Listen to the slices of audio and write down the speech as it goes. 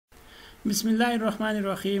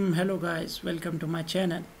Bismillahirrahmanirrahim. Hello guys, welcome to my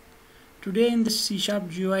channel. Today in this C#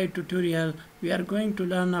 GUI tutorial we are going to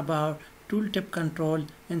learn about tooltip control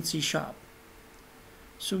in C#.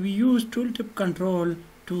 So we use tooltip control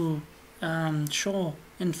to show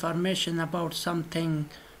information about something,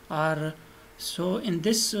 or so in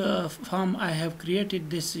this form I have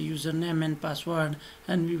created this username and password,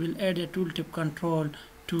 and we will add a tooltip control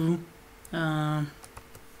to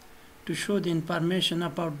show the information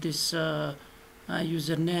about this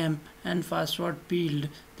username and password field,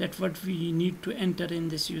 that what we need to enter in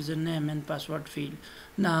this username and password field.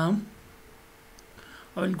 Now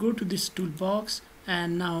I will go to this toolbox,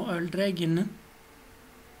 and now I will drag in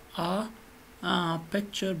a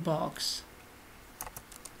picture box.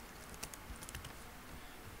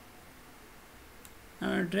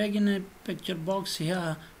 Now I'll drag in a picture box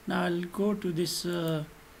here. Now I'll go to this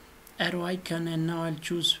arrow icon, and now I'll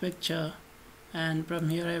choose picture, and from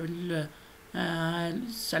here I will I'll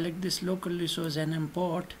select this local resource and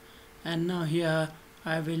import, and now here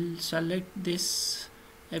I will select this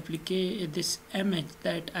this image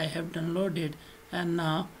that I have downloaded, and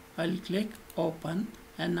now I'll click open,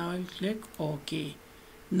 and now I'll click OK.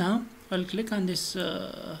 Now I'll click on this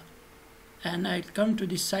and I'll come to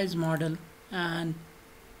the size model, and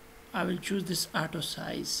I will choose this auto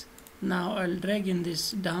size. Now I'll drag in this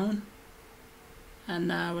down,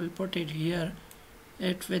 and I will put it here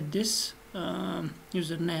with this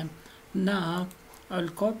username. Now I'll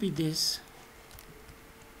copy this,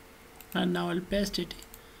 and now I'll paste it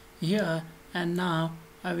here, and now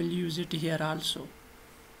I will use it here also.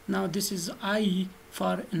 Now this is I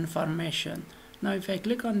for information. Now if I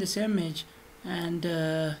click on this image and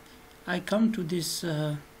I come to this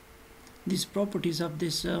these properties of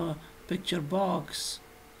this picture box,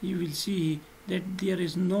 you will see that there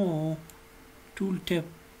is no tooltip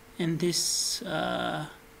in this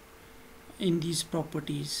in these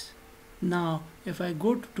properties. Now if I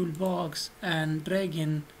go to toolbox and drag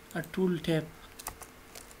in a tooltip,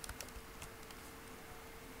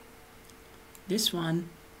 this one,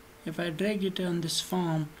 if I drag it on this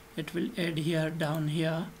form, it will add here down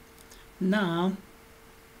here. Now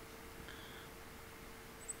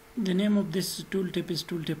the name of this tooltip is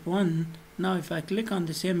tooltip 1. Now if I click on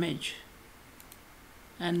this image,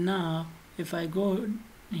 and now if I go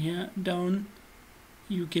here down,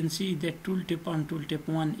 you can see that tooltip on tooltip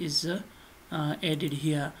 1 is added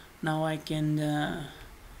here. Now I can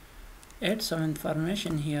add some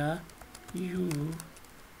information here. You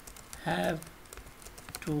have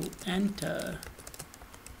to enter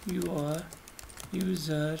your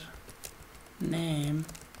user name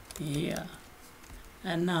here,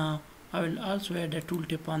 and now I will also add a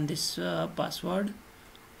tooltip on this password.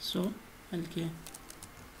 So okay,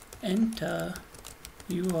 enter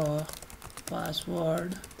your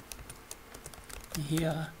password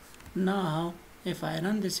here. Now if I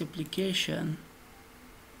run this application,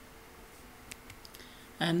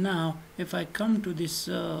 and now if I come to this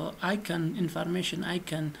icon, information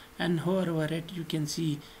icon, and hover over it, you can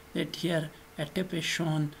see that here a tip is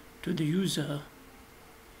shown to the user.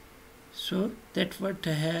 So that's what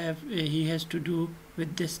he has to do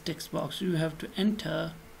with this text box. You have to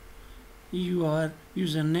enter your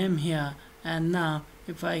username here, and now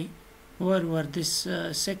if I hover over this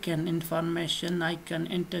second information icon,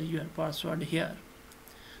 enter your password here.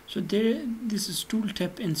 So this is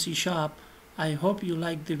tooltip in C#. I hope you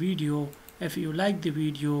like the video. If you like the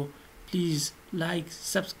video, please like,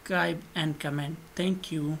 subscribe and comment.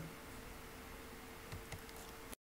 Thank you.